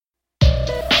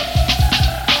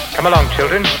Come along,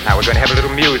 children. Now we're going to have a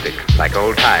little music, like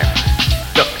old times.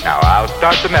 Look, now I'll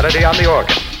start the melody on the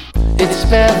organ. It's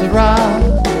Spare the Rock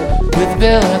with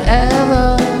Bill and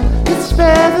Ella. It's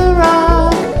Spare the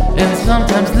Rock and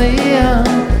sometimes Liam.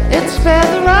 It's Spare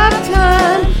the Rock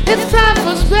time. It's time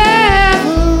for Spare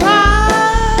the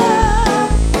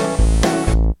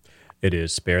Rock. It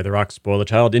is Spare the Rock, Spoil the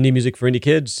Child, indie music for indie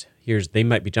kids. Here's They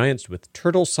Might Be Giants with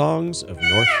Turtle Songs of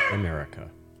North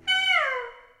America.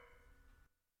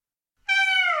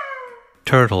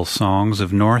 Turtle Songs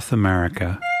of North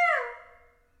America.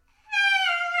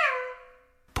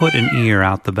 Put an ear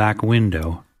out the back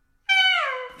window.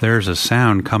 There's a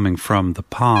sound coming from the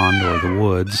pond or the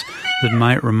woods that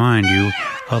might remind you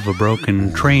of a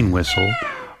broken train whistle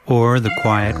or the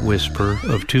quiet whisper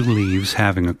of two leaves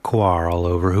having a quarrel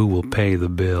over who will pay the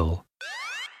bill.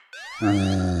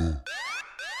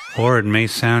 Or it may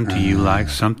sound to you like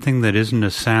something that isn't a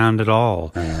sound at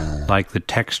all, like the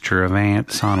texture of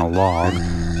ants on a log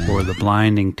or the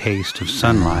blinding taste of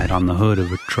sunlight on the hood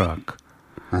of a truck.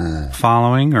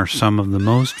 Following are some of the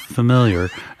most familiar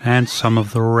and some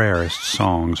of the rarest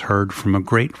songs heard from a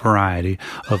great variety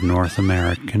of North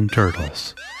American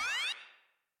turtles.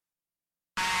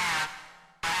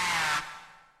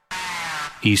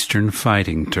 Eastern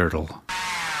Fighting Turtle.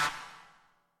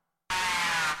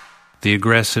 The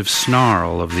aggressive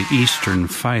snarl of the eastern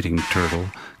fighting turtle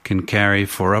can carry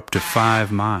for up to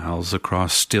 5 miles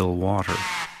across still water.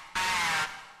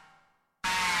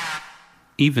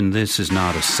 Even this is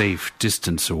not a safe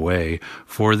distance away,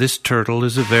 for this turtle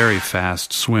is a very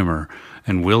fast swimmer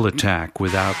and will attack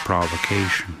without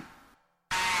provocation.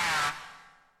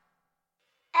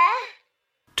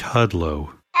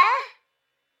 Tudlow.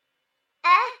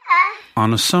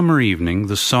 On a summer evening,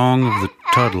 the song of the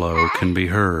Tudlow can be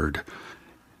heard.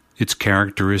 Its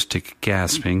characteristic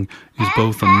gasping is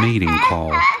both a mating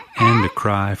call and a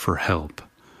cry for help.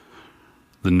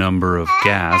 The number of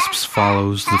gasps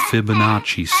follows the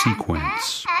Fibonacci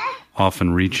sequence,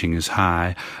 often reaching as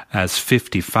high as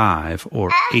 55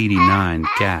 or 89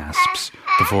 gasps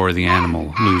before the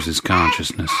animal loses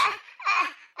consciousness.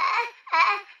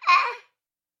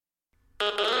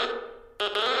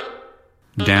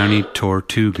 Downy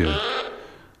Tortuga.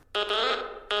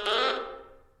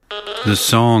 The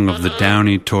song of the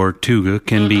Downy Tortuga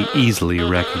can be easily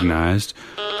recognized,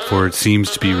 for it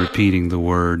seems to be repeating the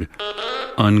word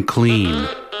unclean,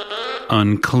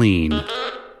 unclean.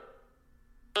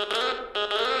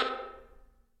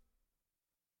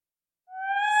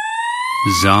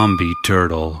 Zombie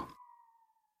Turtle.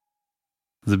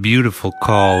 The beautiful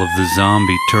call of the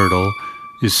zombie turtle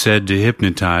is said to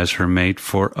hypnotize her mate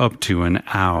for up to an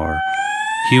hour.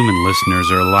 Human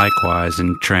listeners are likewise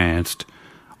entranced,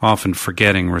 often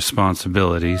forgetting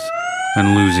responsibilities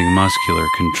and losing muscular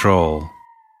control.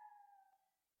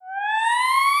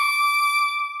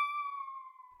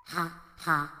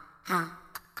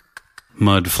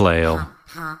 Mudflail.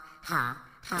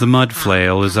 The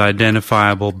mudflail is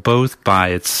identifiable both by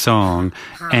its song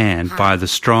and by the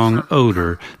strong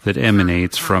odor that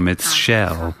emanates from its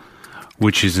shell,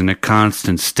 which is in a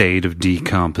constant state of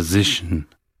decomposition.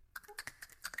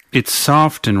 Its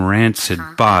soft and rancid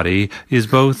body is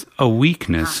both a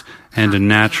weakness and a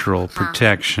natural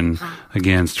protection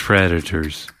against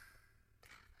predators.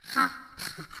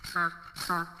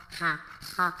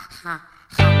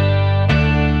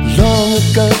 Long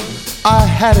ago, I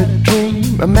had a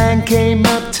dream. A man came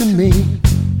up to me,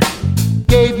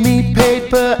 gave me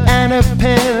paper and a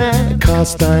pen and a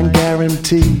cast iron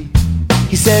guarantee.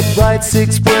 He said, write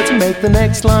 6 words and make the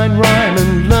next line rhyme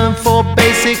and learn 4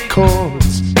 basic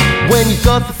chords. When you've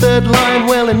got the 3rd line,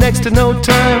 well, in next to no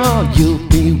time, oh, you'll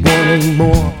be wanting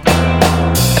more.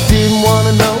 I didn't want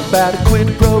to know about a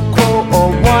quid pro quo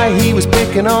or why he was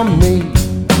picking on me.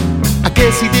 I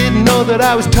guess he didn't know that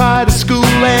I was tired of school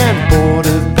and bored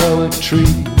of poetry.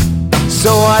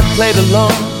 So I played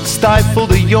along,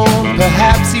 stifled a yawn.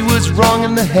 Perhaps he was wrong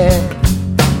in the head.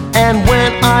 And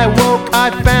when I woke,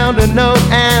 I found a note,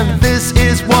 and this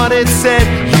is what it said.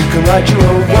 You can write your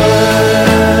own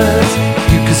words,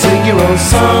 you can sing your own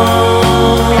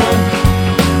song,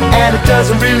 and it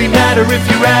doesn't really matter if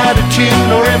you're out of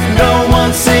tune or if no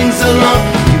one sings along.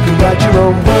 You can write your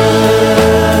own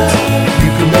words,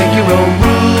 you can make your own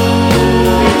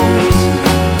rules,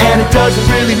 and it doesn't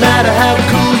really matter how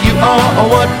cool you are or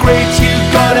what grades you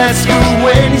got at school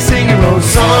when you sing your own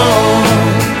song.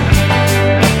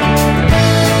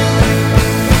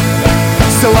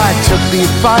 So I took the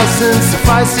advice and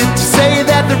suffice it to say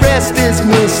that the rest is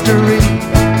mystery.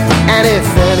 And if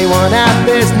anyone out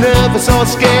there's nervous or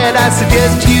scared, I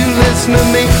suggest you listen to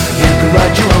me. You can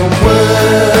write your own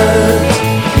words,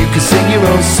 you can sing your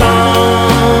own song,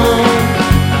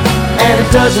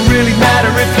 doesn't really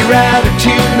matter if you're out of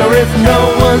tune or if no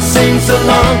one sings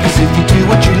along. Cause if you do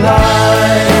what you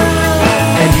like,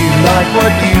 and you like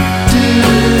what you do,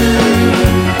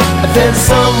 then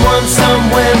someone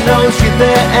somewhere knows you're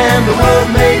there, and the world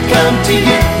may come to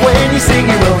you when you sing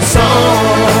your own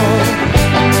song.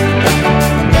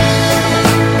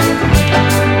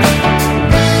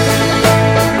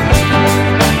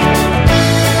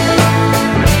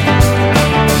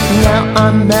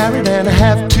 I'm married and I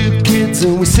have 2 kids,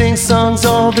 and we sing songs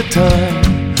all the time.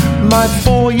 My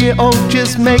 4-year-old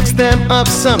just makes them up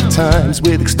sometimes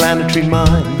with explanatory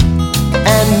mind.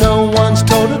 And no one's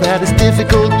told her that it's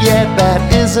difficult yet, that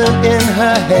isn't in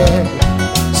her head.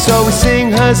 So we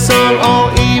sing her song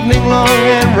all evening long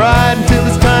and ride until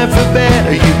it's time for bed.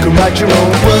 Or you can write your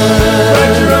own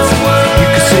words, you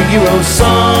can sing your own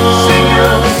song.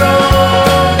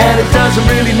 And it doesn't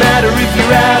really matter if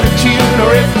you're out of tune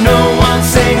or if no one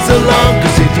sings along.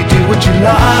 Cause if you do what you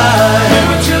like,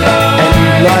 and you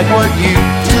like what you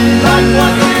do,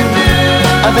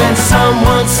 then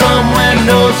someone somewhere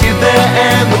knows you're there,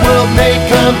 and the world may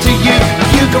come to you.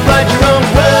 You can write your own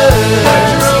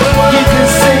words, you can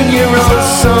sing your own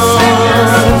song.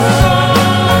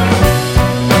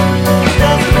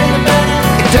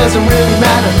 It doesn't really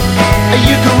matter.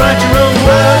 You can write your own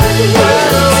words,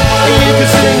 you can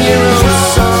sing your own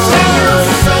song.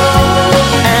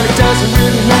 And it doesn't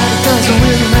really matter, doesn't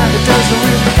really matter, doesn't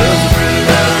really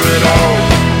matter at all.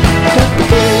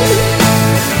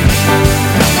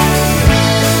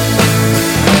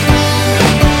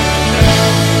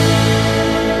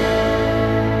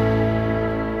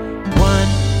 One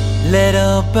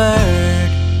little bird,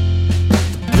 the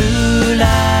blue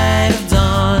light of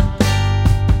dawn,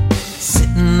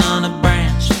 sitting on a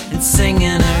branch and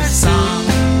singing her song.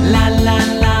 La la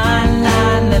la la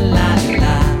la la la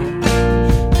la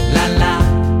la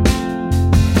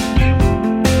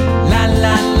la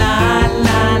la la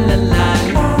la la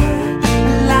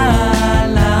la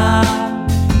la.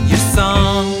 Your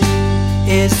song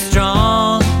is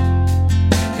strong,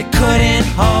 it couldn't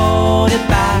hold it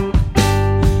back,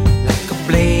 like a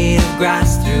blade of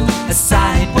grass through a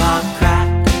sidewalk crack.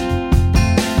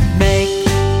 Make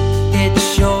it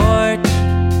short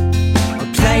or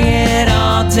play it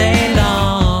all day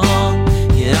long.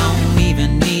 You don't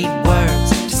even need words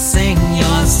to sing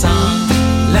your song.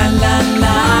 La la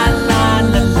la la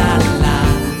la la la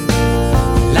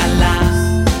la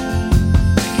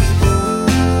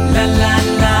la la la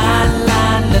la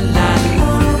la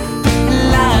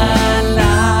la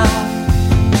la.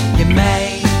 You may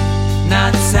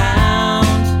not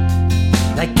sound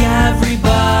like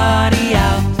everybody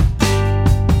else,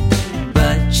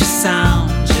 but you sound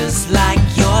just like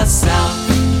yourself.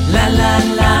 La la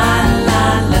la la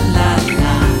la la la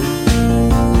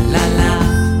la la la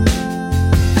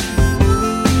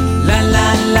la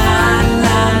la la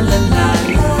la la la la.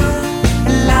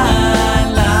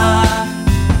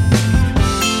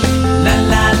 La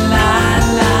la la la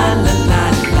la la la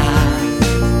la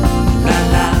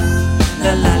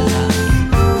la la la la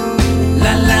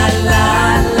la la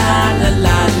la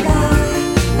la la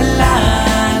la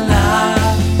la.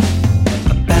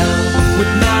 A bell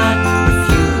would not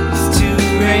refuse to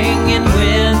ring in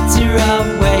winter,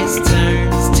 always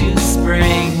turns to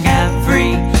spring.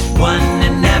 Everyone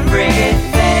and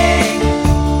everything,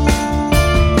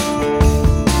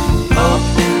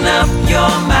 open up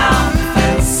your mouth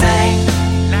and say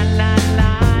la la la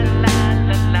la la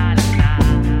la la la la la.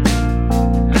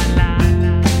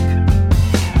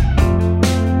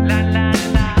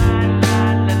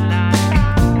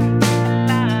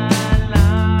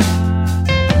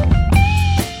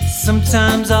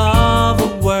 Sometimes all the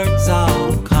words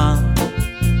all come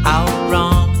out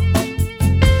wrong.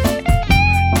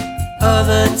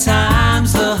 Other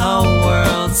times the whole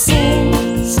world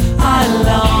sings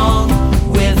along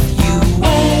with you.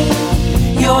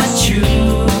 You're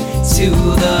true to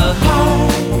the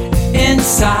heart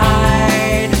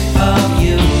inside of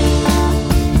you.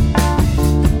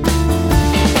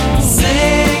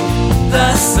 Sing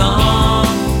the song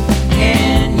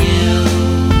in you.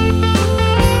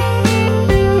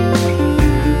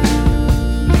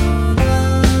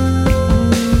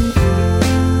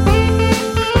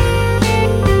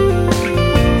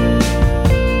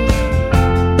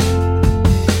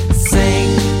 Sing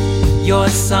your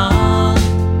song,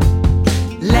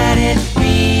 let it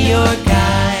be your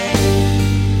guide.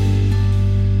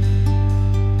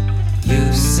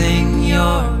 You sing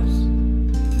yours,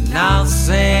 and I'll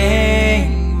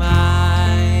sing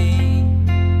mine.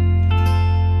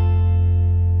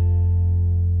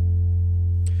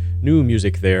 New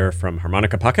music there from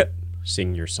Harmonica Pocket,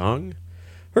 Sing Your Song.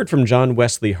 Heard from John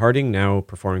Wesley Harding, now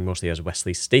performing mostly as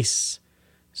Wesley Stace.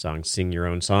 Song Sing Your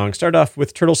Own Song. Start off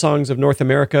with Turtle Songs of North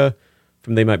America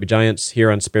from They Might Be Giants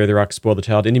here on Spare the Rock, Spoil the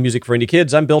Child, indie music for indie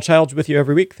kids. I'm Bill Childs with you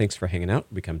every week. Thanks for hanging out.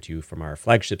 We come to you from our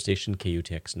flagship station,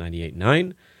 KUTX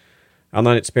 98.9.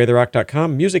 Online at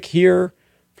sparetherock.com. Music here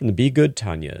from the Be Good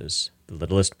Tanyas, The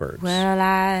Littlest Birds. Well,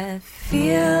 I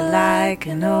feel like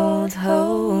an old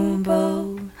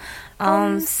hobo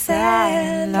on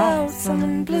sad, lonesome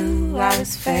and blue. I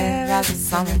was fair as a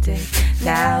summer day.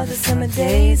 Now the summer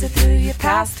days are through. You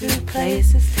pass through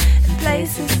places, and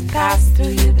places pass through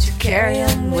you, but you carry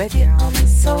them with you on the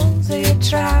soles of your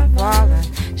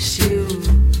traveling shoes.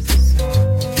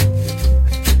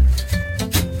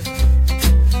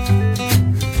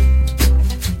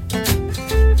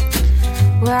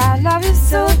 Well, I love you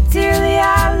so dearly,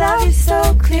 I love you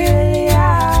so clearly.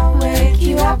 I'll wake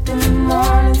you up in the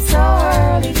morning so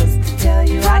early just to tell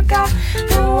you I got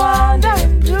the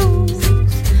wandering blues.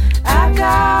 I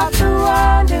got the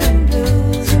wandering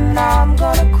blues, and I'm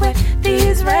gonna quit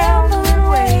these rambling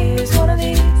ways one of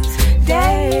these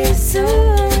days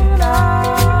soon.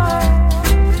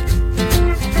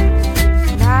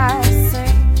 And I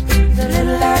sing the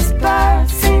littlest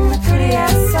birds, sing the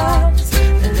prettiest songs.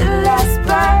 The littlest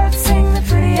birds sing the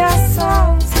prettiest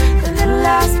songs. The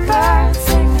littlest birds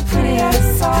sing the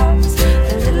prettiest songs.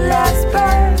 The littlest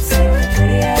birds sing the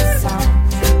prettiest songs.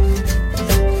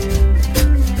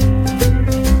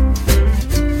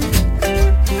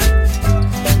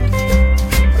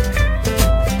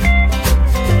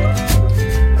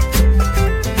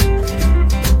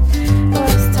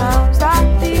 Those times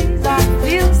like these, I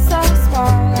feel so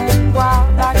small and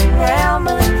wild. I can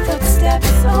ramble in footsteps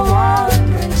so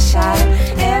wandering shy.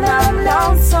 And I'm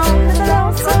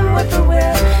lonesome with the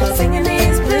will, singing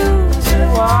these blues with a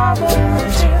warble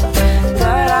and chill.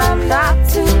 But I'm not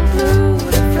too blue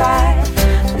to fly.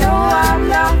 No, I'm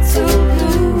not too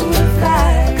blue to fly.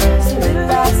 'Cause the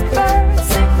littlest birds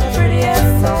sing the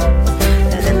prettiest songs.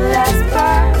 The littlest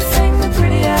birds sing the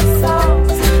prettiest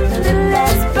songs. The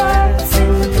littlest birds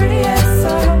sing the prettiest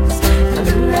songs. The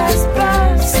littlest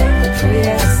birds sing the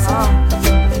prettiest songs.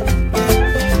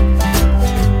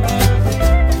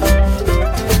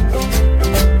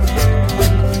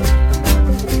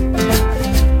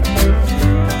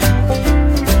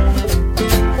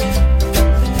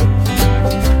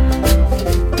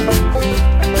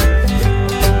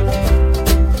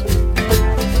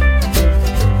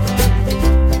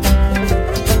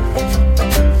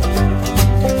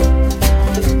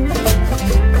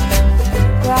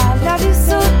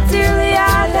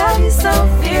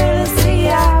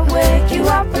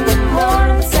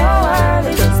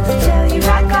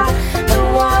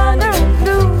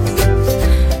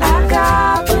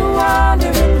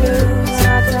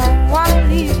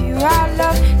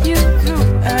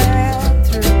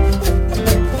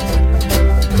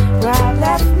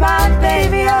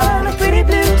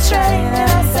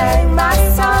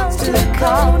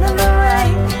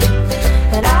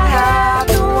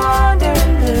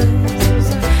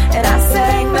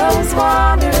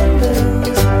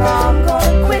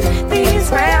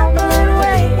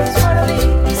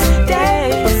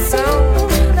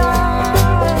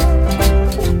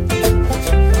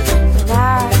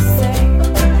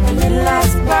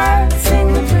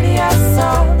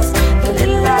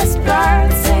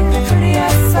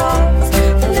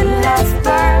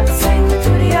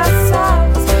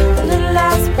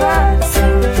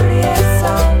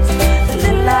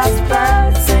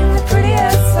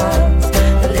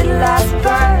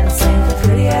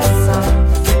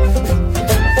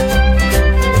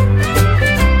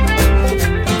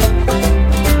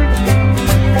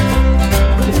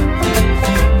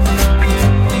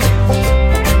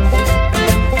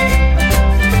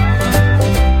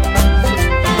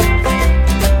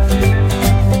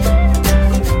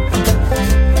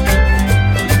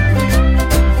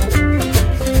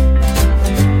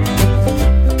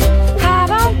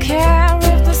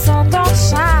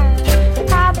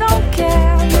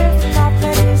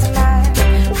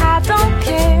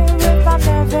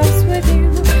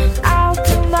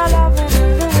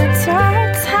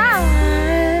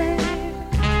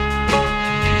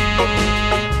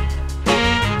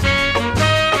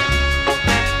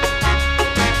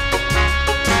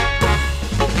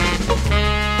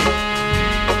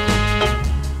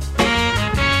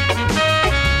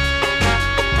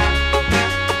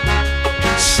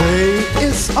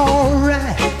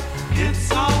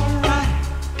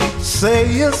 Say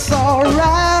it's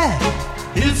alright.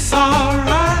 It's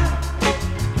alright.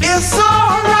 It's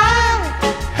alright.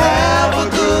 Have a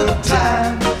good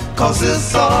time, 'cause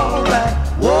it's alright.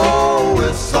 Whoa,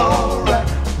 it's alright.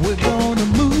 We're gonna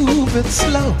move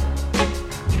slow.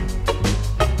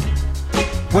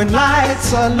 When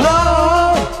lights are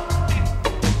low,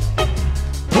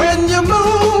 when you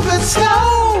move it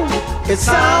slow, it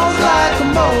sounds like a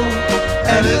moan,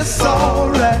 and it's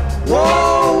alright.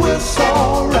 Whoa, it's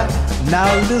alright.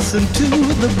 Now listen to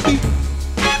the beat.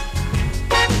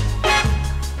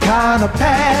 Kinda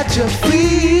pat your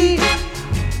feet.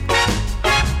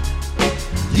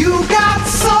 You got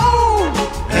soul,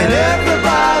 and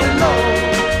everybody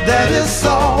knows that it's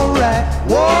alright.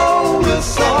 Whoa,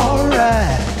 it's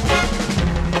alright.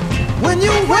 When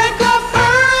you wake up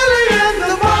early in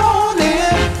the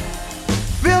morning,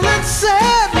 feeling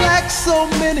sad like so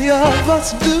many of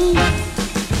us do,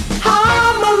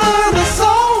 I'm a little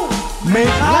soul,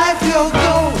 make life your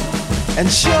goal,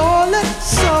 and surely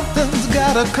something's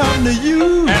gotta come to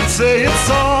you and say it's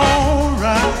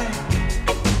alright.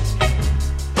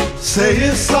 Say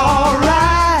it's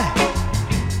alright.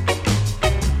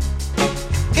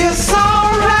 It's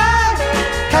alright.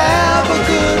 Have a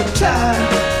good time,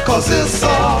 'cause it's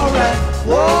alright.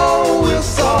 Whoa,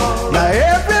 it's alright. Now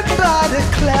everybody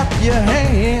clap your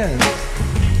hands.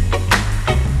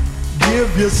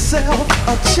 Give yourself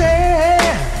a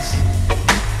chance.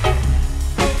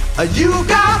 You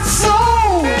got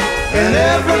soul, and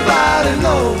everybody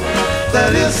knows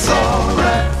that it's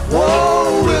alright.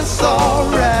 Whoa, it's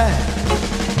alright.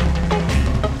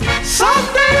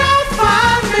 Someday I'll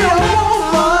find me a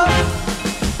woman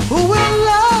who will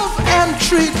love and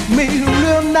treat me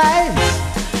real nice.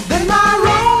 Then my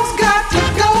road's got to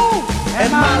go,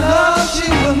 and my love she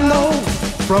will know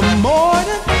from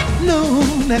morning,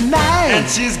 noon, and night. And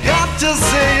she's got to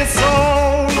say it's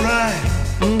alright.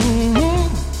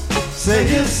 Say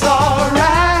it's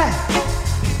alright.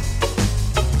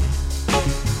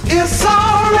 It's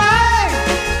alright.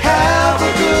 Have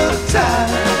a good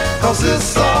time, 'cause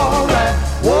it's alright.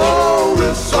 Whoa,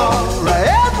 it's alright.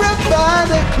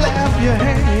 Everybody clap your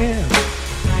hands.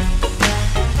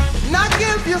 Now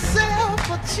give yourself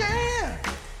a chance.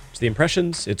 It's The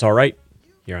Impressions, It's Alright,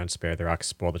 here on Spare the Rock,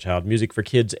 Spoil the Child, music for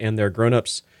kids and their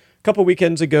grown-ups. A couple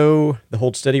weekends ago, the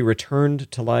Hold Steady returned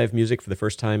to live music for the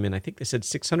first time in, I think they said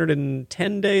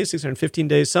 610 days, 615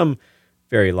 days, some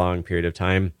very long period of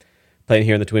time. Playing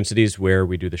here in the Twin Cities where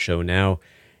we do the show now.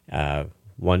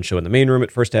 One show in the main room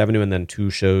at First Avenue, and then two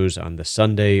shows on the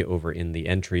Sunday over in the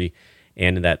Entry.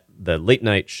 And in the late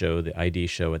night show, the ID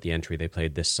show at the Entry, they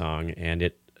played this song, and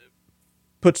it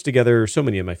puts together so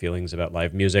many of my feelings about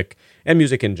live music and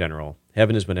music in general.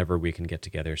 Heaven is whenever we can get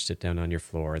together, sit down on your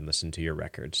floor, and listen to your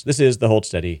records. This is the Hold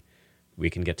Steady. We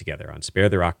can get together on Spare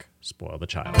the Rock, Spoil the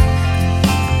Child.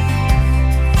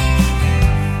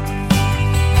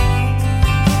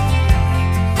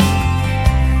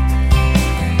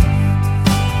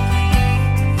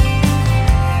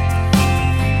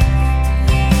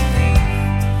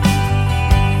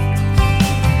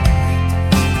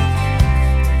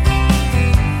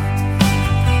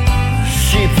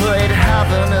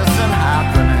 Happiness and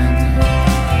happening.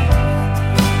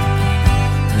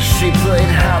 She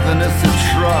played happiness a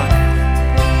truck.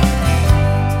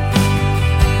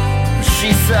 She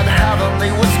said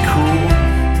heavenly was cool.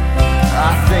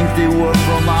 I think they were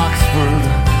from Oxford.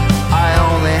 I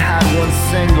only had one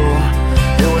single.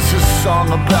 It was a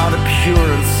song about a pure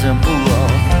and simple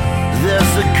love.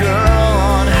 There's a girl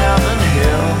on Heaven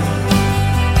Hill.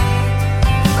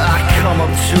 I come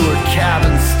up to her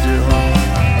cabin still.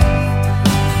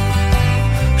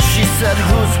 She said,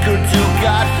 who's good do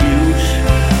got huge,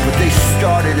 but they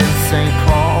started in St.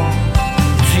 Paul.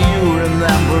 Do you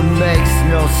remember? Makes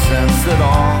no sense at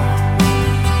all.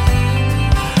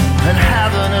 And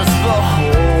heaven is the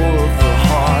whole of the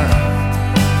heart,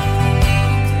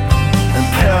 and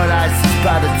paradise is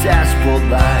by the dashboard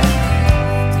light.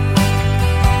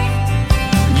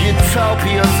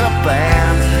 Utopia's a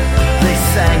band. They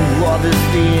sang love is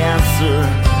the answer,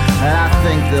 and I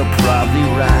think they're probably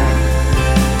right.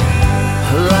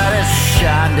 Let it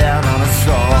shine down on us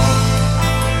all.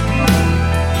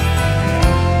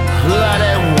 Let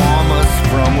it warm us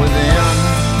from within.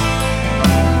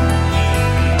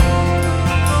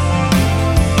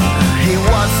 He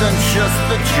wasn't just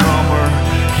the drummer,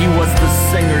 he was the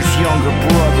singer's younger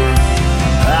brother.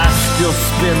 I still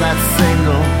spin that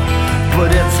single, but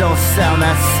it don't sound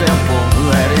that simple.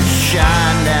 Let it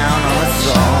shine down on us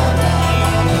all.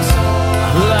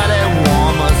 Let it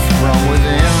warm us from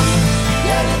within.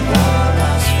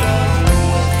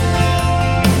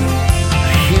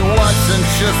 He wasn't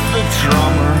just the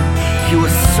drummer, he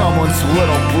was someone's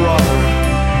little brother.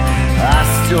 I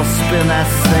still spin that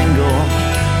single,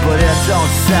 but it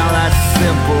don't sound that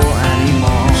simple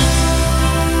anymore.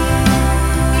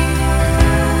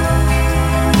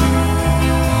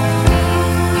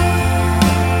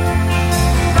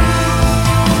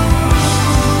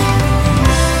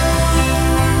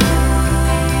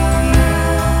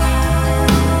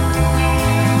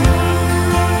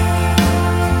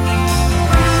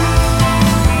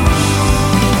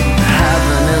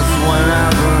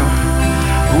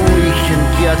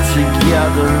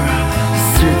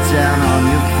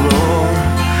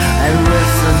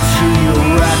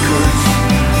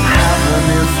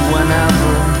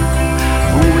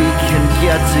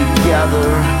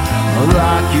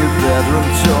 lock your bedroom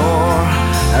door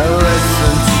and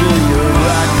listen to your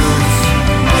records.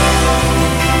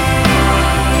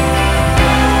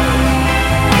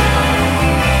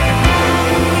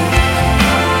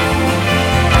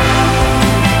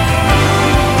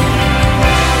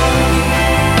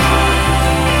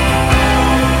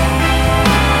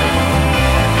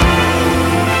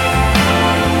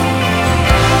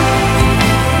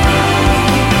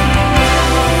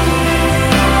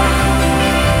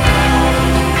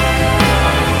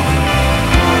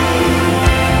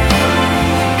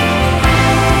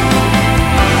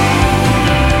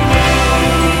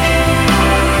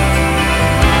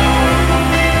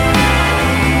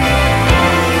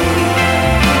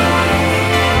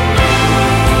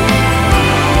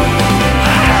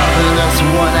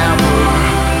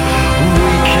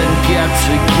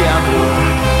 Together,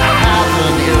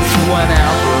 heaven is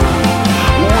whenever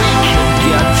we can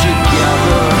get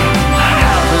together.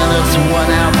 Heaven is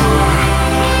whenever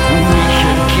we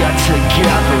can get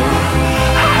together.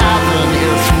 Heaven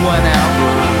is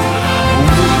whenever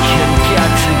we can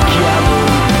get together.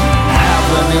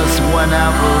 Heaven is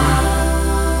whenever.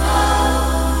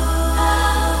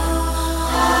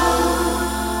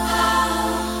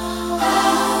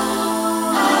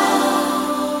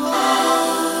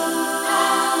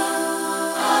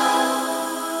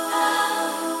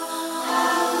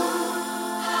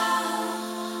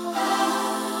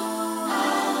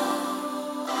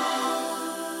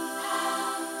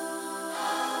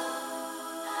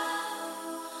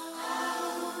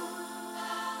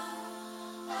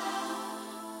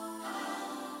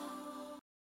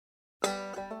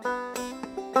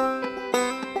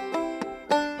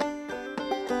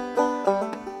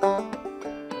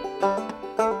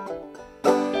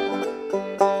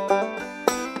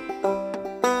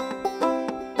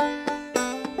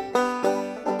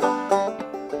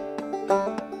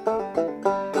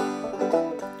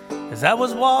 As I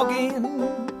was walking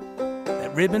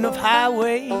that ribbon of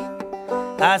highway,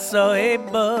 I saw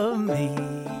above me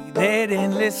that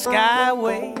endless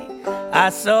skyway. I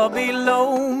saw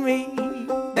below me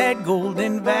that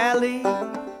golden valley.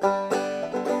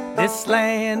 This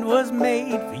land was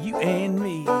made for you and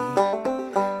me.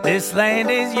 This land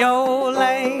is your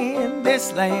land,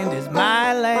 this land is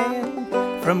my land.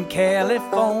 From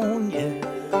California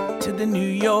to the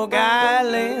New York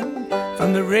Island,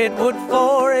 from the redwood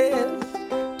forest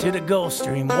to the Gulf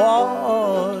Stream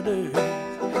waters.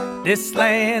 This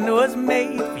land was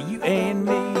made for you and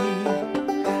me.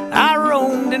 I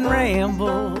roamed and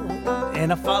rambled,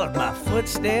 and I followed my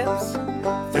footsteps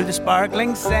through the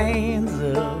sparkling sands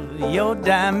of your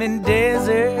diamond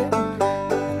desert.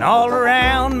 And all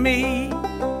around me,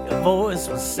 a voice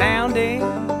was sounding.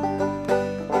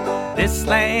 This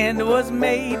land was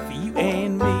made for you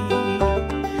and me.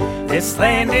 This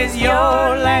land is your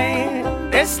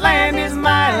land, this land is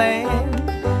my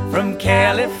land. From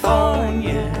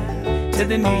California to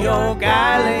the New York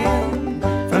Island,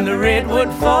 from the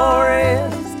redwood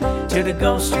forest to the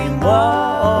Gulf Stream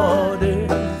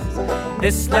waters.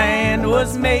 This land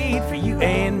was made for you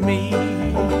and me.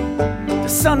 The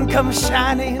sun comes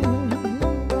shining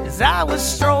as I was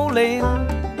strolling,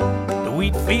 the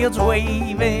wheat fields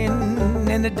waving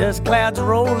and the dust clouds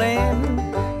rolling.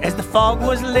 As the fog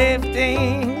was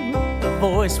lifting, the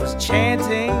voice was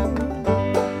chanting.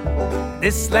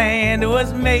 This land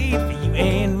was made for you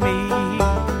and me.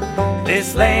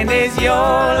 This land is your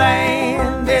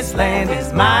land, this land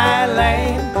is my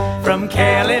land. From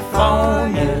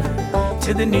California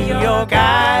to the New York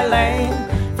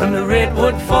Island, from the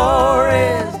redwood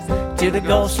forest to the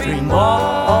Gulf Stream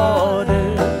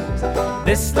waters.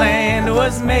 This land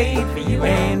was made for you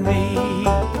and me.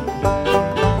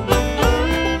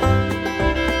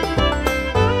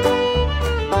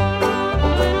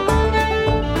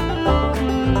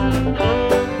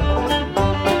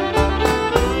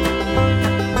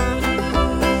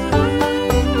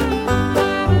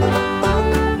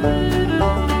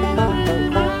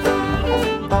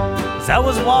 I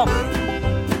was walking,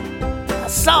 I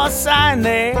saw a sign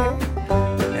there,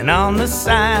 and on the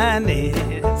sign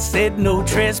it said no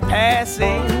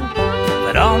trespassing.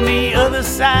 But on the other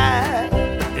side,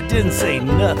 it didn't say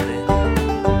nothing.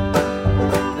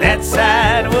 That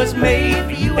side was made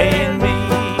for you and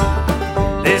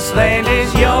me. This land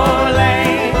is your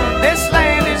land, this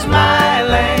land is my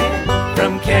land.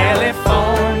 From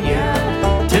California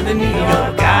to the New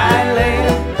York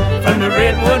Island, from the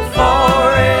redwood forest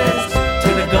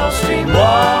Gulf Stream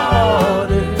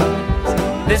waters.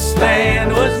 This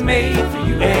land was made for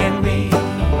you and me.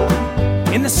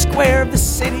 In the square of the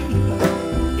city,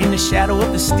 in the shadow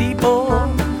of the steeple,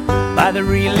 By the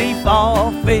relief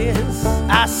office,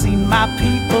 I seen my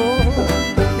people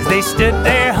as they stood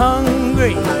there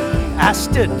hungry. I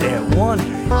stood there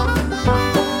wondering,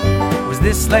 was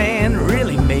this land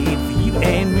really made for you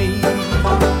and me?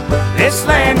 This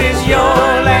land is your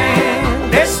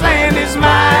land, this land is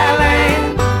my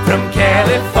land. From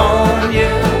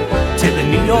California to the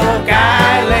New York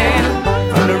Island,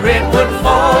 from the Redwood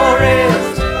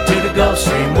Forest to the Gulf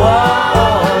Stream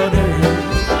waters.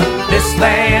 This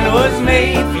land was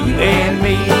made for you and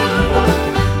me.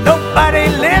 Nobody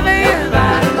living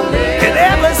could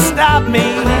ever stop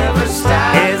me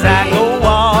as I go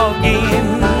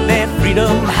walking that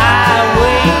freedom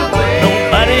highway.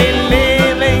 Nobody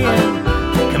living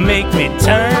can make me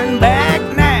turn back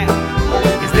now,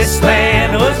 'cause this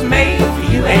land was made for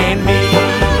you and me.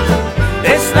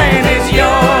 This land is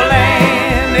your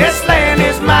land, this land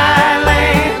is my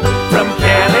land. From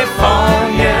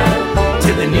California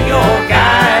to the New York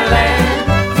Island,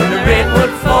 from the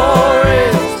Redwood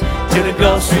Forest to the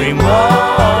Gulf Stream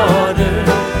water.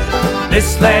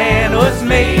 This land was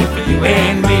made for you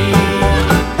and me.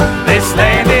 This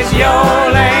land is your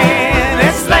land,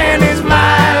 this land is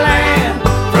my land.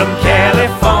 From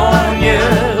California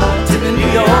to the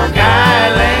New York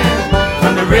Island,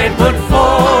 from the Redwood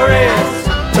Forest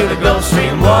to the Gulf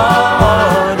Stream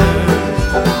waters.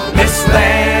 This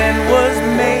land was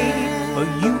made for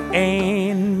you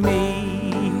and me.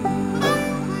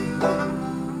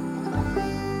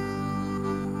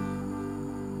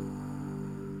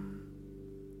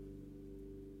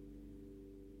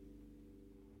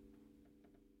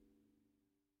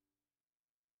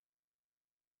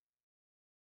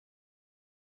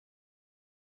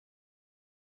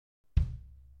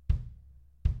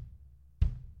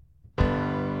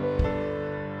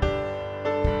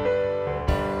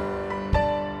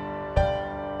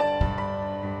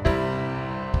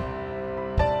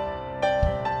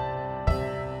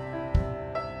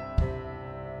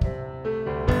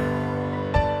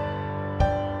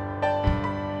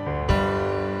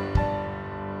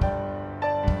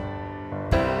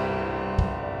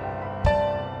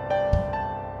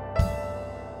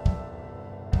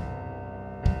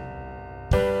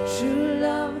 True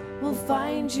love will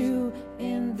find you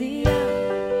in the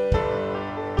end,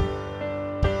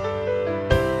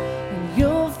 and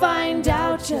you'll find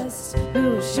out just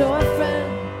who's your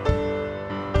friend.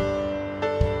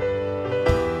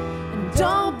 And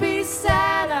don't be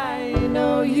sad, I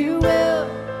know you will.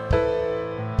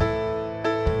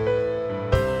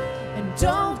 And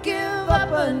don't give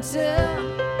up until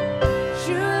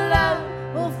true love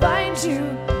will find you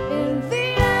in the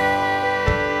end.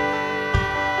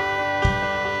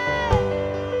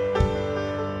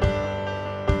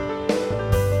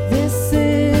 This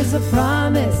is a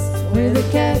promise with a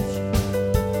catch,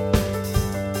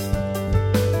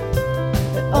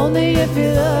 that only if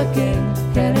you're looking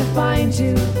can it find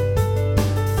you.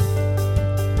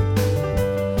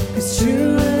 'Cause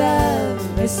true love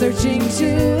is searching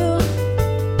too.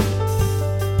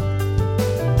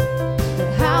 But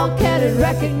how can it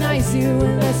recognize you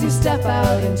unless you step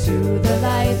out into the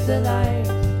light, the light?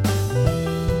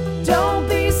 Don't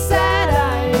be sad,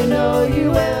 I know you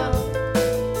will.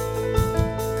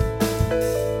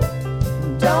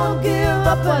 Don't give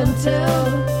up until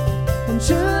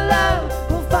true love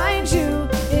will find you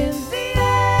in the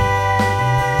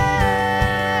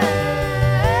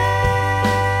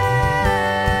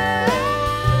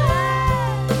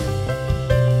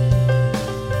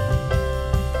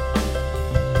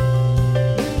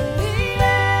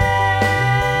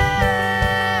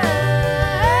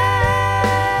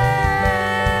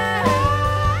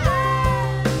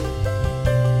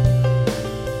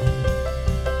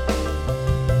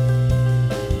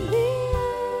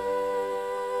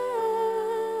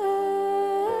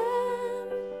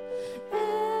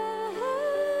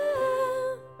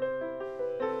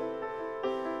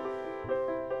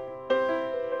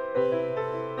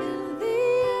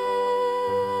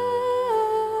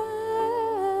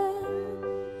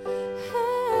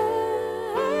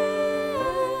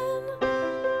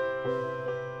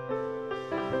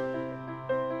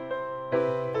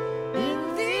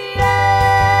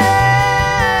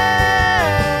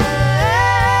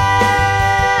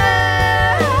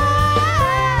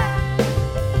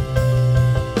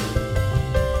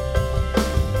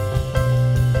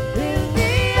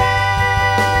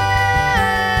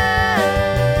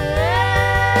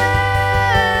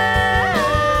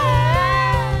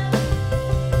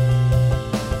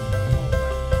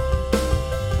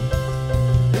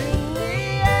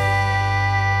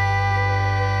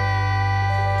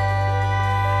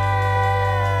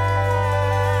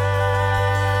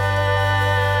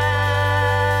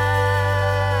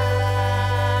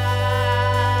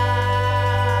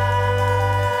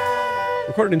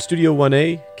recorded in Studio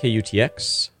 1A,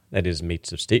 KUTX. That is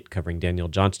Mates of State, covering Daniel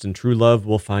Johnston. True Love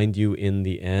Will Find You in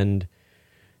the End.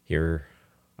 Here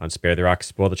on Spare the Rock,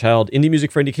 Spoil the Child. Indie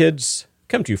music for indie kids.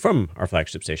 Come to you from our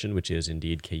flagship station, which is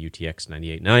indeed KUTX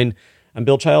 98.9. I'm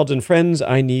Bill Childs, and friends,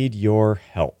 I need your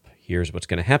help. Here's what's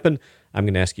going to happen. I'm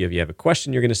going to ask you if you have a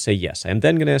question. You're going to say yes. I'm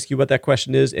then going to ask you what that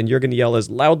question is, and you're going to yell as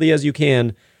loudly as you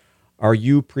can, are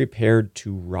you prepared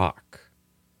to rock?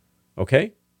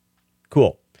 Okay?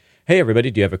 Cool. Hey, everybody,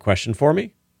 do you have a question for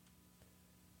me?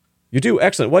 You do?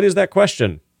 Excellent. What is that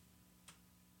question?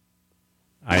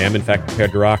 I am, in fact,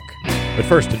 prepared to rock. But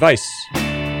first, advice.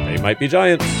 They might be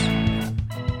giants.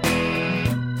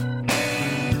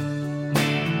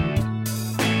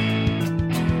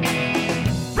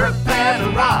 Prepare to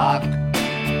rock.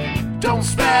 Don't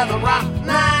spare the rock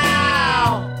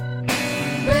now.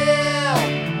 Bill,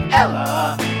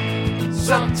 Ella,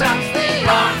 sometimes they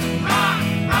rock.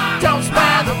 Don't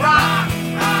spare the rock.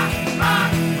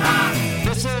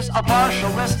 This is a partial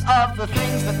list of the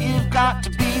things that you've got to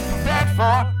be prepared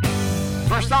for.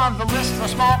 First on the list for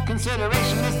small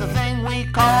consideration is the thing we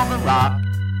call the rock.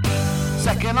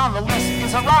 Second on the list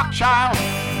is a rock child,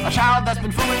 a child that's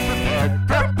been fully prepared.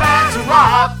 Prepare to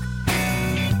rock.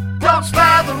 Don't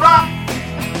spare the rock.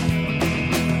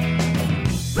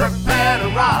 Prepare to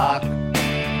rock.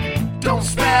 Don't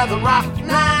spare the rock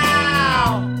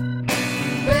now.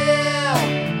 Bill,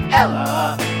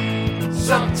 Ella,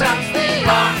 sometimes they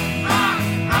rock.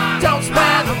 Don't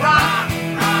spare the rock.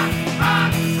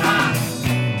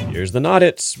 Here's the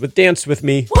Not-Its with Dance With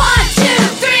Me. 1, 2,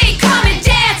 3, come and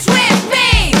dance with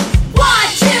me. 1,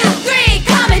 2, 3,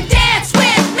 come and dance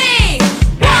with me.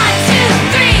 1, 2,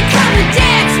 3, come and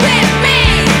dance with me.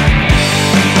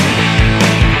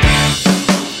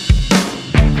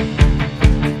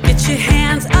 Get your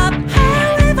hands up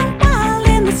high, live a while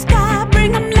in the sky.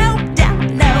 Bring them low,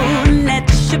 down low, and let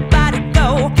your body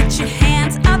go. Get your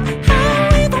hands up high,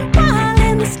 live a while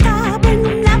in the sky. Bring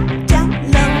them low, down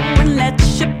low, and let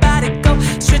your body go.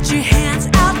 Stretch your hands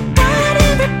out.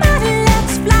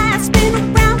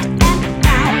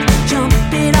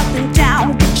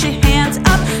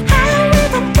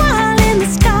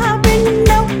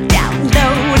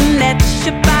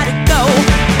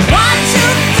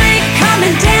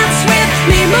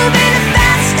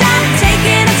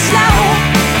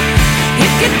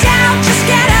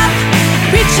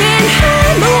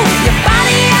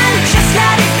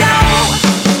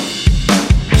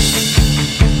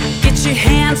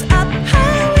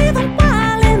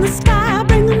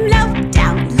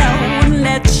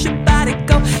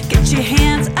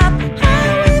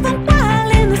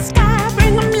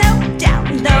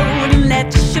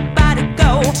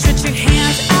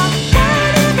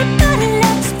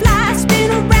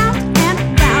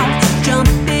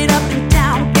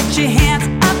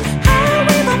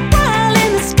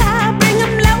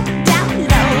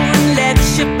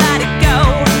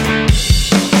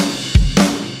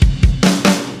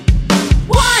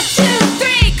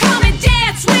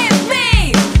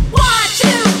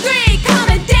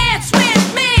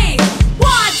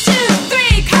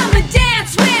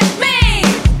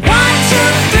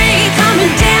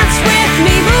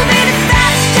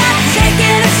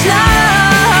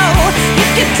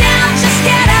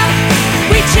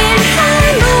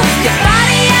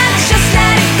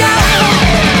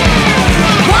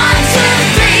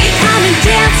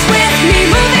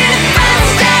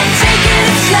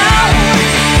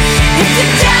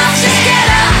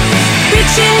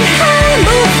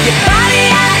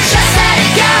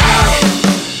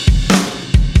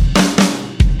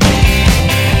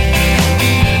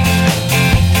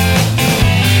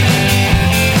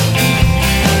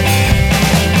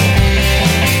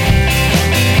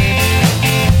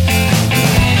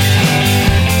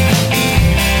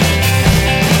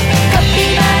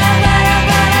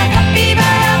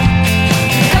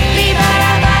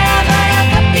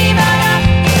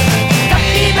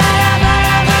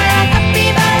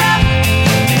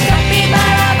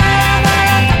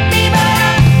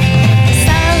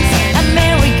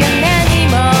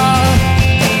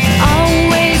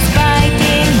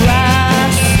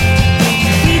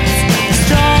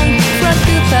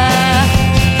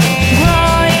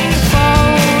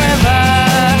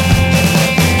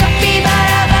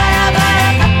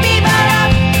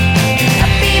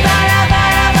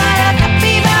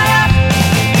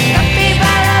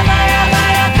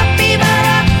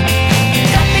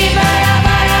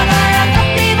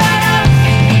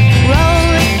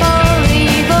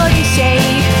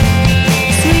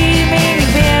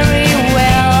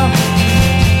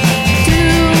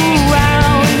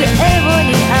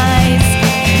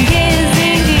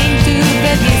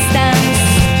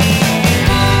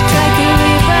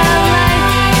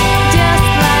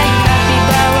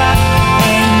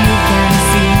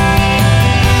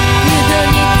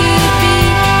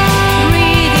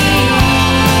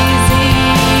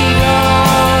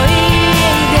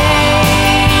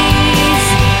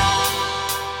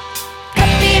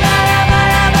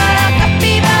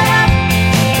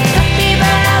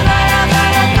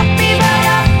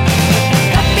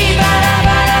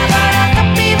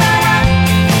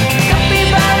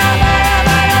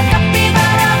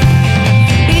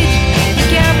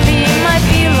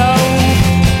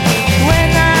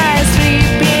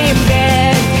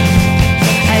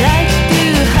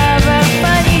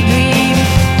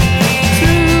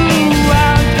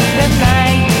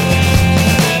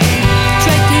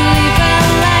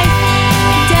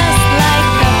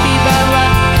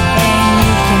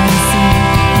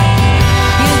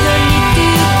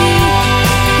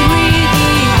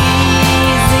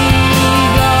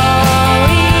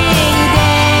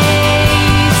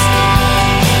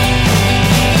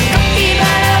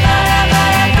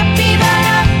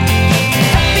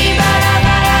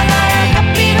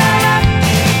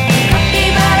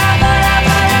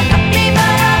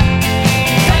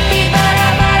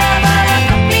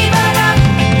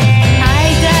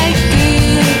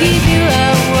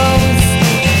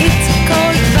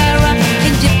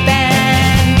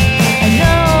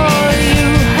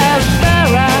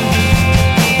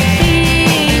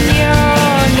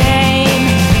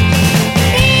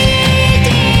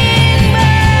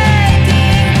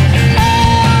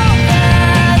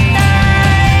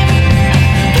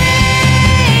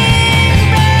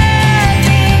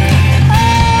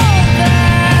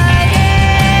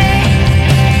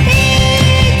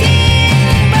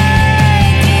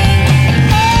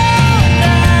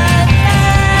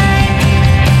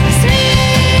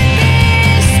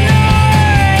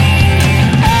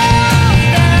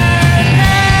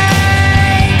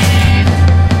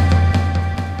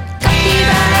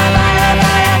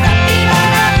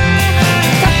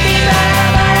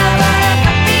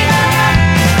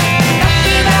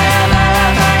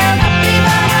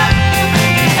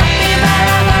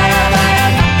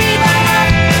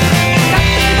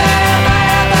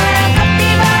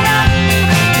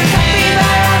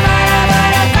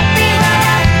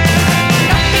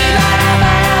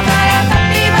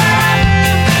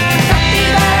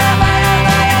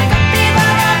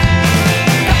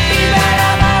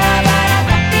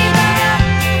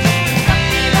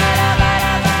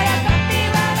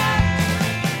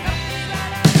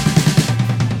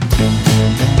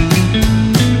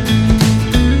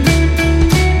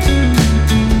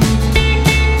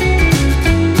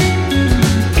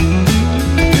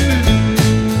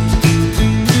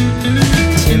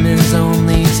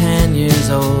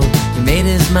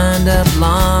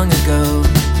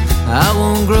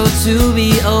 to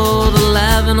be old,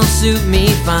 11 will suit me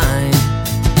fine.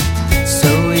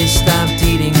 So he stopped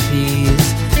eating peas,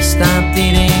 stopped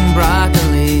eating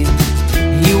broccoli.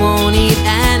 He won't eat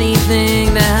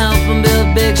anything to help him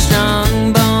build big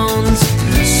strong bones.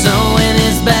 So in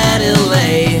his bed he'll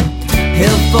lay,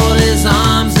 he'll fold his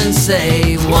arms and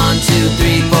say 1, 2,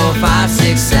 3, 4, 5,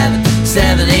 6, 7,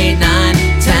 7, 8, 9,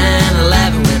 10,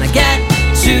 11. When I get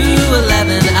to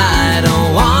 11 I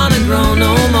don't wanna grow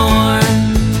no more.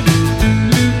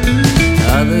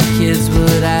 Other kids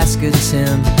would ask a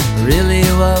Tim really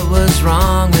what was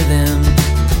wrong with him.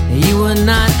 He would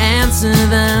not answer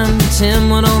them, Tim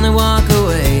would only walk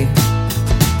away.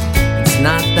 It's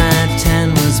not that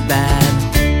 10 was bad,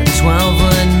 but 12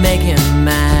 would make him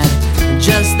mad.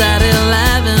 Just that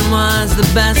 11 was the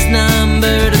best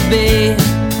number to be.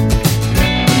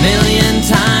 A million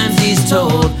times he's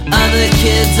told other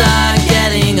kids are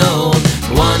getting old.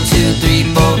 1, 2,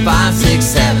 3, 4, 5, 6,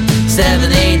 7,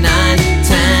 7, 8, 9,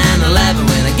 10, 11.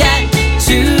 When I get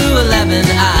to 11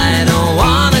 I don't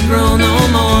wanna grow no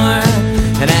more.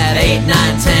 And at 8, 9,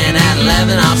 10, at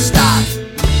 11 I'll stop.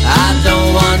 I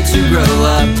don't want to grow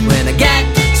up. When I get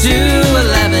to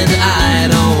 11 I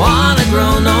don't wanna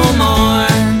grow no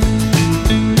more.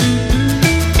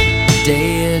 The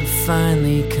day had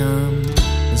finally come,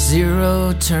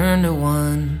 0 turned to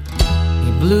 1.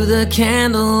 He blew the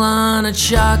candle on a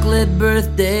chocolate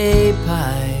birthday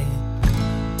pie.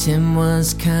 Tim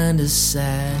was kinda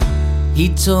sad. He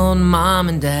told Mom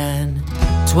and Dad,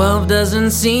 12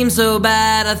 doesn't seem so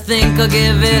bad, I think I'll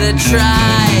give it a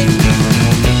try.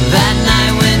 That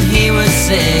night when he was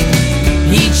sick,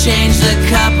 he changed a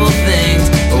couple things.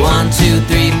 1, 2,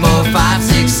 3, 4, 5,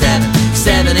 6, 7,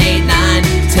 7, 8, 9,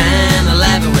 10,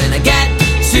 11. When I get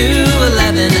to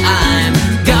 11 I'm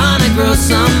gonna grow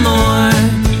some more.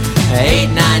 8,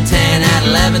 9, 10, at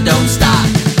 11 don't stop.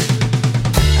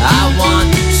 I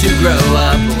want to grow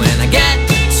up. When I get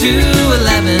to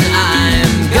 11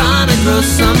 I'm gonna grow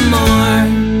some more.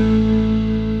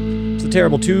 It's the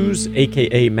Terrible Twos,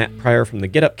 a.k.a. Matt Pryor from the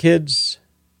Get Up Kids.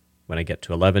 When I Get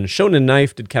to 11, Shonen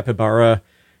Knife did Capybara,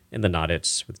 and the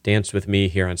Noddits with Dance With Me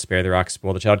here on Spare the Rock,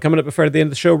 Spoil the Child. Coming up before the end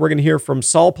of the show, we're going to hear from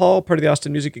Saul Paul, part of the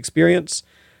Austin Music Experience.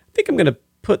 I think I'm going to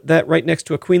put that right next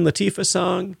to a Queen Latifah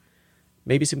song,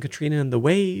 maybe some Katrina and the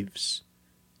Waves.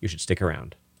 You should stick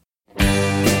around.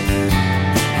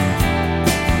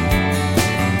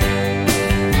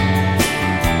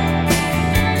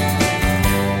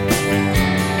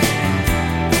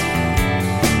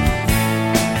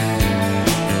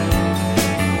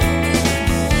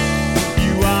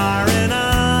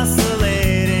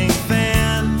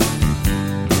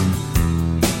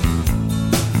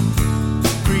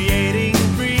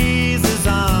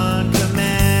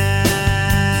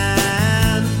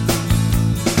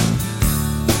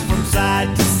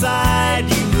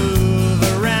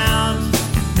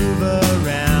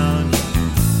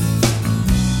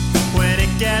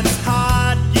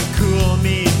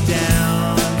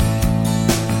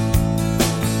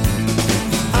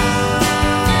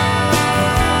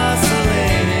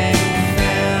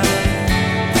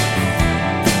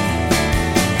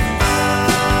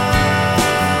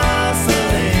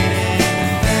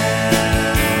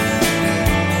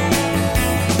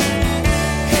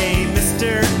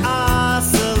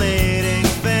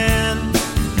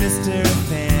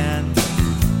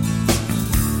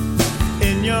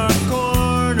 In your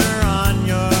corner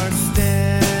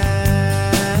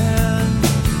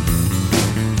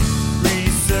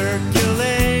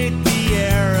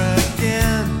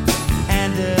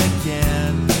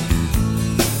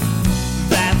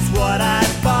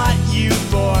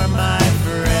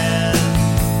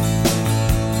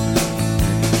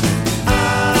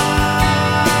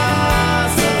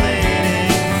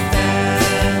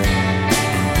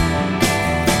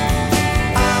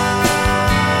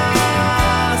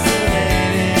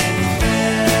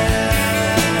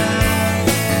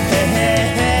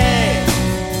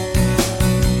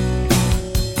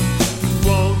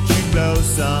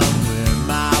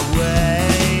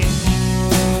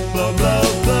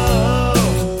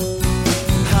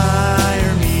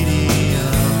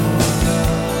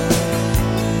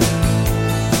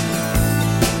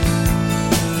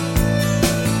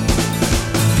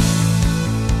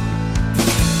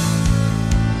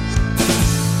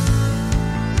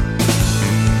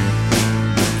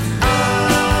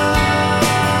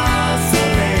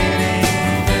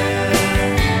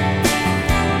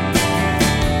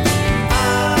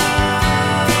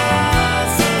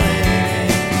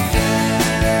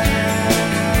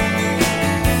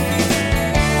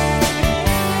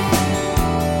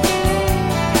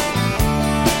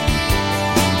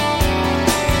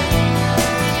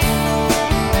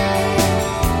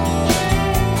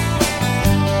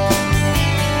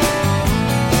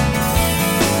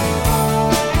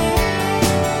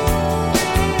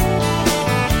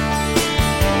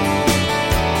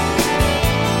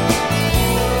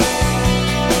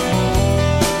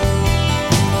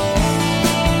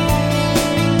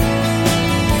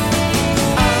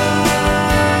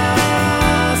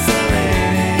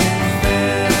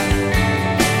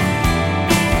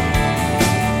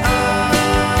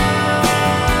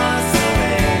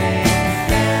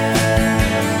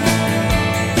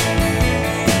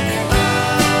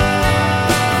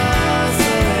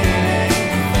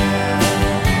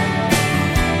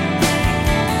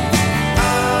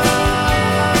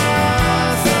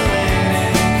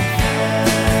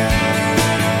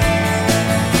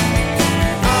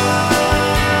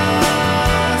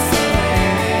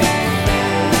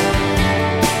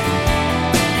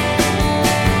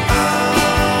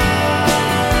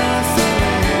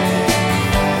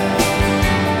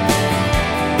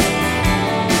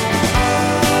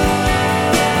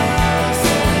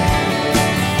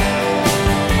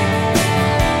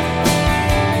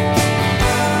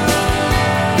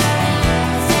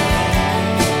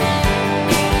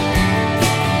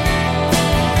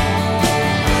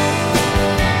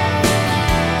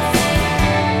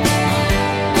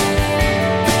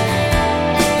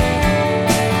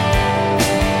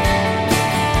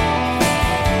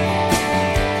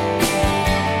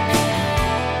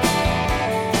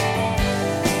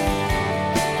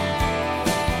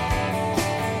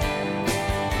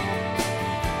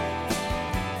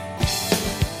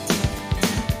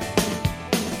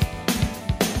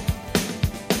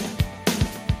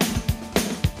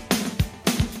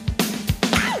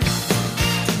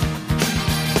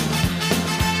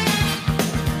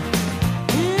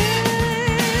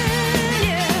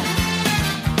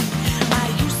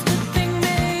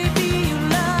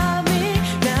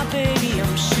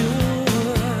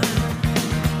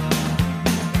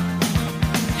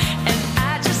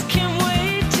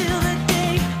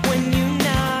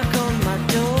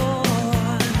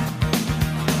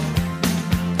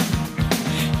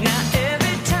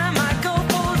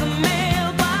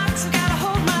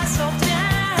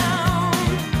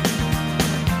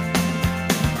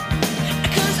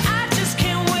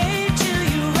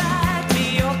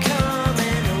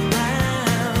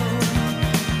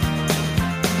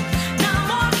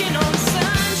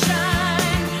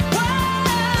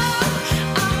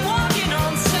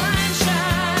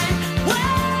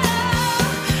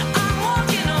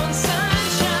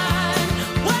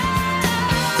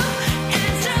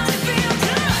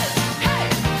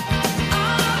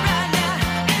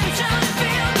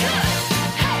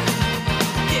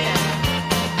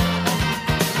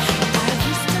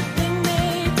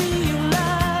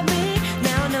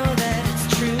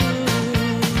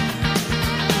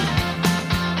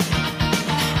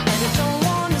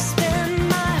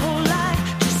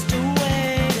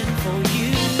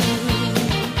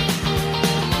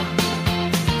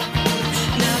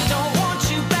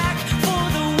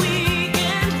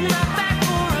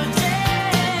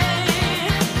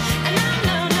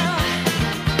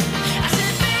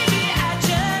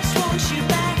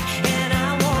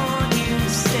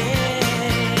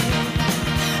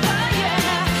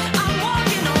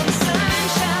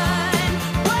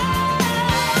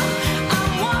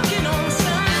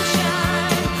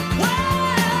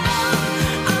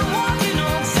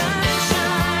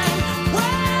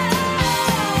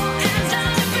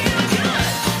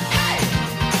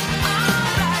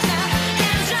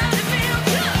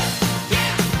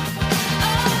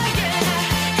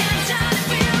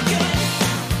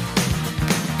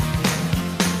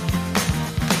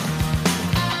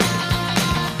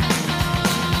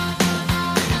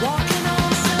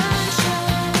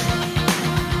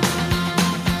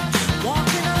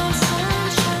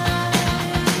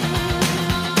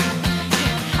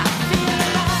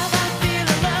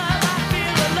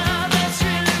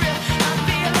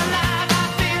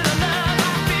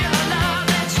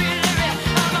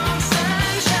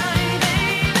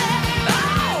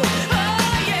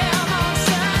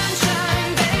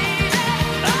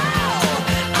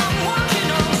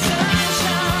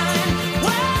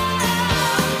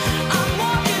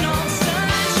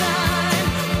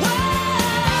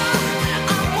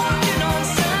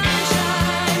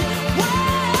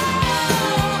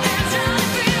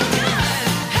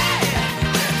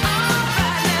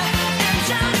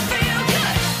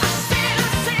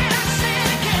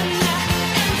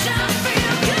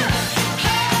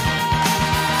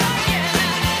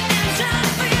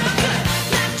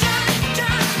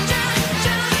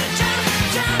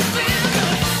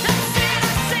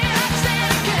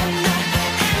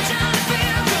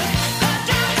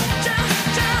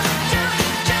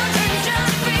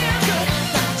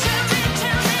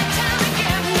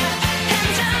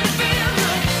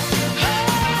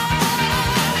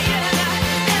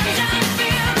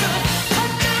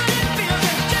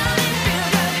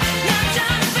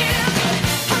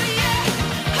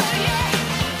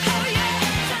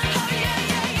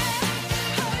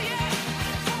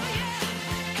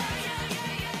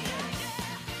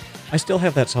I still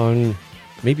have that song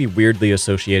maybe weirdly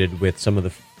associated with some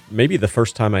of maybe the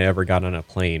first time I ever got on a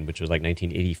plane, which was like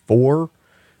 1984.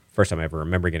 First time I ever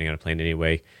remember getting on a plane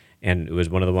anyway. And it was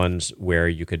one of the ones where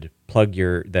you could plug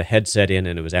the headset in,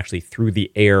 and it was actually through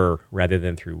the air rather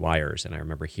than through wires. And I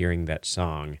remember hearing that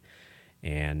song.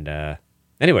 And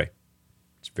anyway,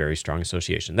 it's a very strong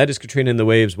association. That is Katrina and the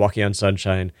Waves, Walking on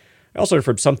Sunshine. I also heard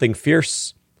from Something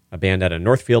Fierce, a band out of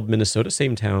Northfield, Minnesota,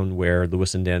 same town where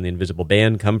Louis and Dan, the Invisible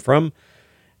Band, come from.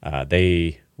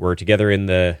 They were together in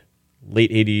the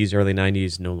late 80s, early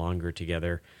 90s, no longer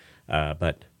together.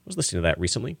 But I was listening to that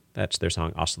recently. That's their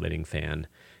song Oscillating Fan.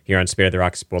 Here on Spare the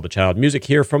Rock, Spoil the Child. Music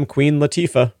here from Queen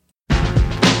Latifah.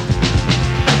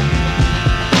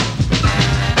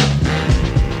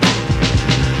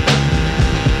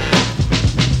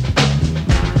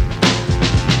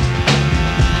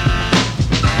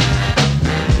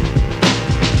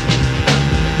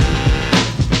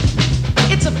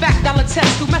 It's a fact I'll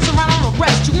attest to. Mess around on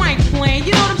arrest. You ain't playing.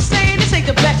 You know what I'm saying? This ain't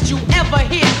the best you ever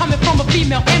hear coming from a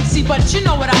female MC, but you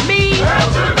know what I mean.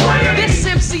 This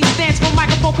MC stands for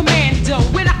Microphone Commando.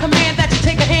 When I command that you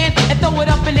take a hand and throw it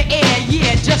up in the air,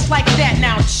 yeah, just like that.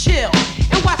 Now chill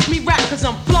and watch me rap, cause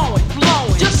I'm flowing.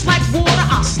 Just like water,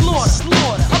 I'll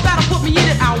slaughter. About to put me in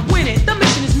it, I'll win it. The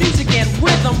mission is music and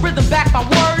rhythm backed by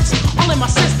words. All in my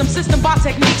system by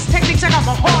techniques I got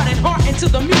my heart into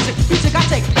the music I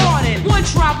take part in. One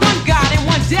tribe, one God, and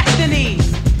one destiny.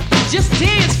 Just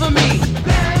dance for me.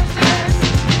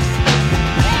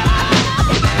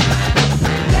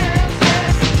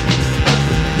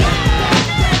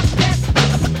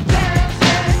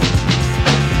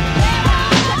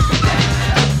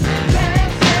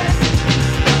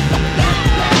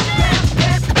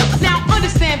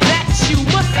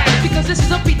 This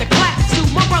is a beat the clap to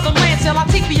my brother Lance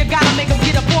Latifah. You gotta make him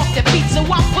get up off their feet. So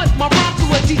I put my rhyme to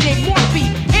a DJ Morphe.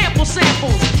 Ample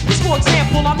samples. This for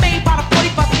example, I made by the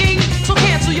 45 King. So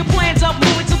cancel your plans up,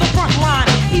 move it to the front line.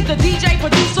 Either DJ,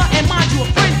 producer, and mind you, a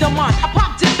friend of mine. I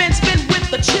pop, dip, and spin with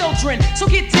the children. So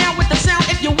get down with the sound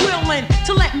if you're willing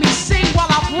to let me sing while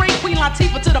I bring Queen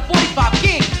Latifah to the 45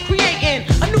 King. Creating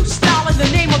a new style in the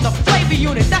name of the flavor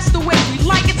unit. That's the way we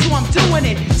like it, so I'm doing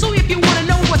it. So if you wanna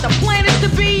know what the plan is to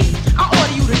be, I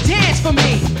order you to dance for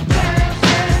me.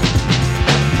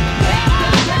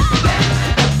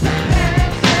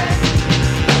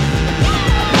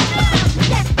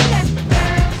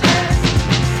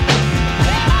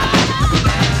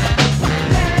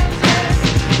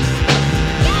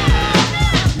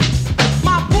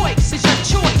 My voice is your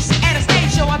choice. At a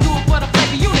stage show, I do it for the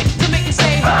flavor unit to make you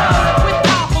say, with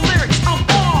powerful lyrics, I'm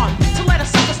on to let a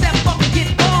sucker step up and get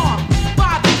on.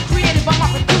 Bobby created by my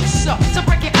producer to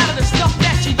break it out of the stuff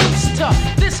that you used to.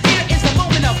 This here is the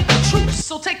moment of truth.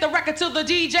 So take the record to the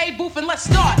DJ booth and let's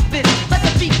start this. Let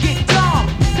the beat get dumb,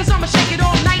 cause I'ma shake it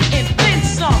all night and then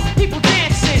some. People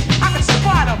dancing, I can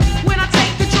spot them. When I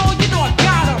take control, you know I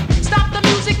got them. Stop the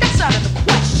music, that's out of the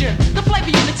question. The flavor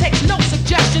unit takes no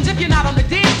suggestions. If you're not on the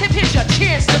dance tip, here's your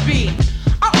chance to be.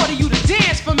 I order you to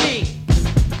dance for me.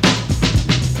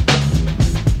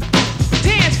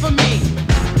 Dance for me.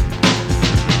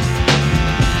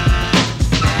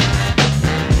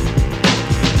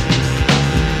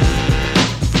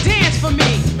 Dance for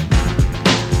me.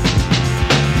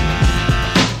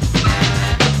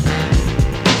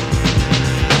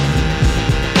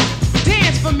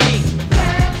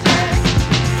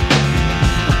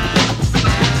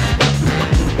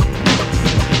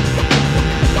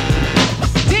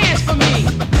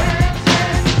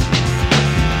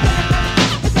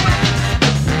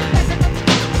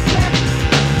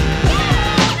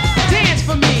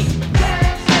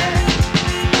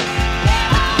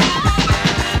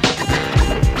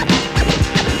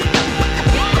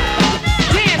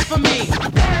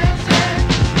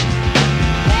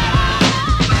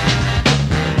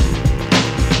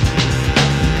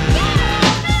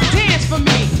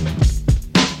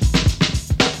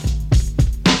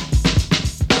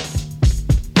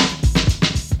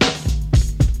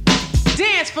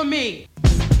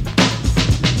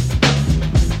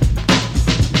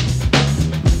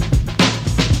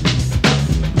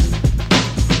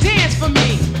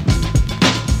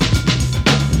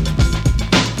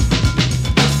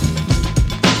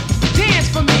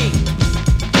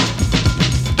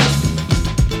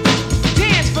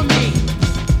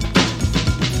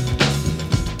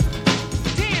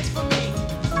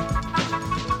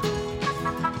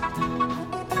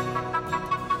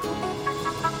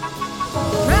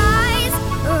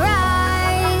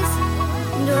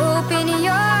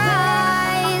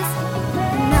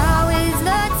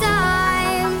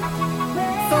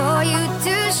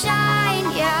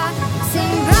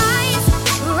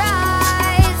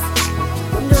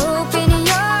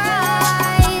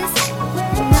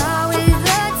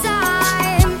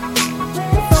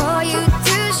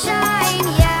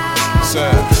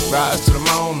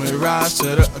 rise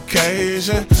to the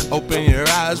occasion. Open your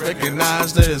eyes,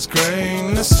 recognize that it's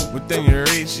greatness within your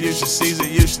reach. You should seize it,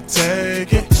 you should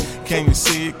take it. Can you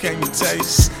see it? Can you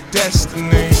taste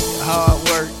destiny? Hard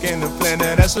work in the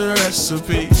planet, that's a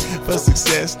recipe for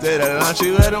success that'll launch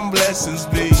you where them blessings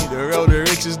be. The road to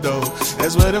riches though,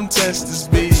 that's where them testers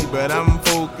be. But I'm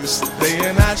focused, they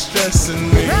are not stressing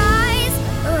me. Rise,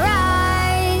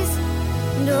 rise,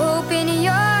 and open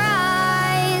your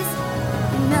eyes.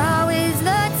 Now is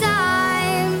the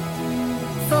time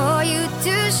for you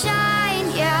to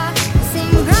shine, yeah.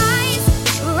 Sing rise,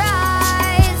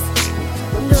 rise,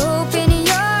 and open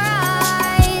your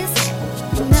eyes.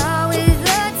 Now is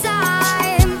the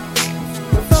time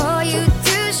for you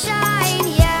to shine,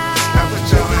 yeah. Now put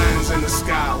your hands in the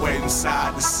sky, waving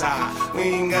side to side. We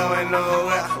ain't going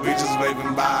nowhere, we just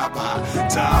waving bye-bye.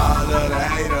 To all of the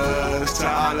haters, to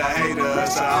all the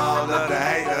haters, to all of the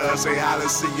haters. Say holla,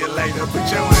 see you later.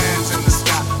 Put your hands in the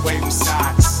sky, waving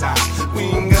side to side. We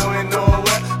ain't going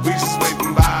nowhere, we just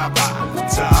waving bye-bye.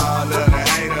 To all of the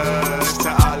haters, to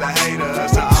all the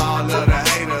haters, to all of the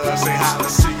haters. Say holla,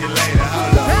 see you later.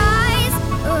 Hold up. Rise,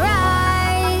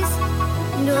 rise,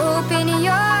 and open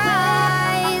your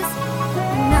eyes.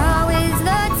 Now is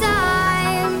the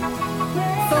time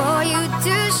for you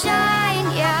to shine,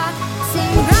 yeah.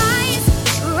 Sing rise,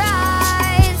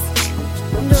 rise,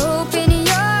 and open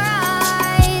your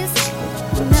eyes.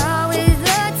 Now is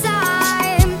the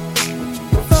time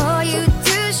for you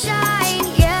to shine,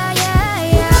 yeah, yeah,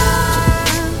 yeah.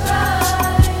 Rise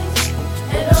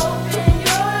and open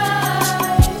your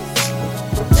eyes.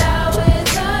 Now is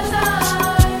the time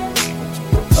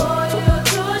for you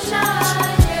to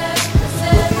shine, yeah.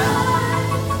 Say rise,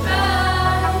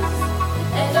 rise,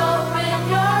 and open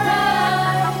your eyes.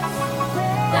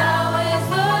 Now is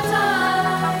the time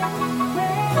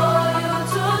for you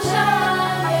to shine, yeah.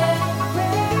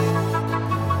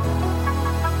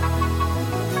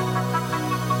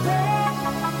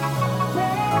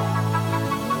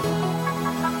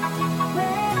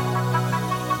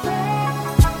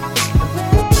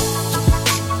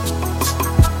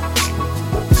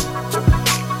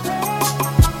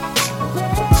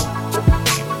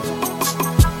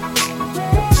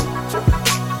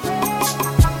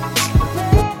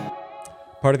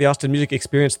 Part of the Austin music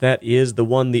experience, that is the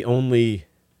one, the only,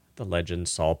 the legend,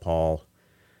 Saul Paul.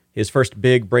 His first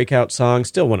big breakout song,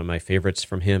 still one of my favorites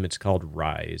from him. It's called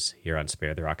Rise, here on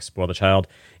Spare the Rock, Spoil the Child.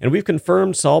 And we've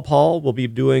confirmed Saul Paul will be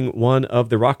doing one of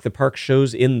the Rock the Park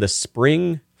shows in the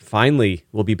spring. Finally,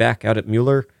 we'll be back out at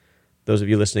Mueller. Those of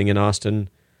you listening in Austin,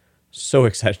 so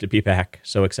excited to be back.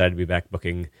 So excited to be back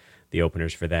booking the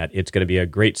openers for that. It's going to be a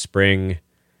great spring.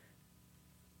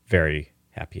 Very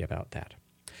happy about that.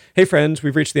 Hey friends,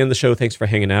 we've reached the end of the show. Thanks for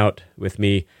hanging out with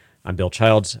me. I'm Bill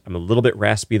Childs. I'm a little bit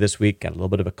raspy this week. Got a little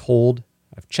bit of a cold.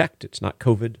 I've checked. It's not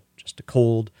COVID, just a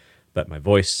cold. But my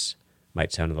voice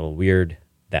might sound a little weird.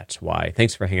 That's why.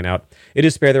 Thanks for hanging out. It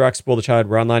is Spare the Rock, Spoil the Child.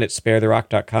 We're online at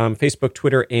sparetherock.com, Facebook,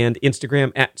 Twitter, and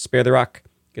Instagram at Spare the Rock.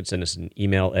 You can send us an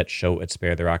email at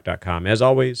show@sparetherock.com. As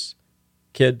always,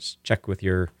 kids, check with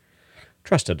your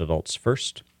trusted adults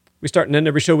first. We start and end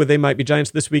every show with They Might Be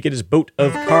Giants. This week it is Boat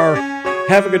of Car.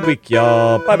 Have a good week,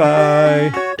 y'all.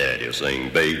 Bye-bye. Daddy'll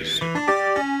sing bass.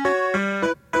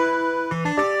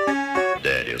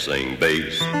 Daddy'll sing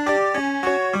bass.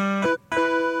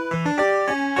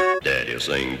 Daddy'll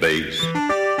sing bass.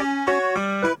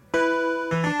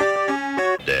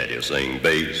 Daddy'll sing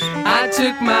bass. I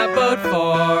took my boat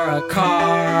for a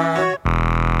car.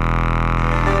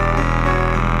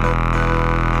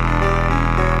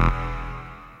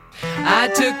 I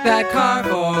took that car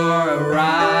for a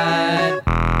ride.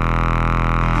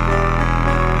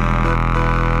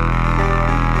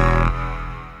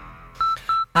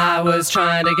 I was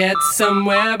trying to get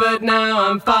somewhere, but now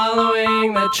I'm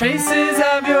following the traces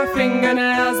of your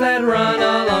fingernails that run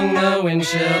along the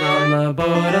windshield on the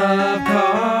boat of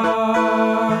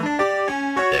car.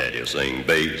 Daddy'll sing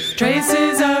bass.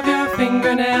 Traces of your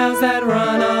fingernails that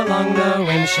run along the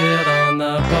windshield on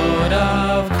the boat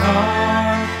of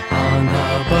car. On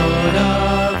the boat of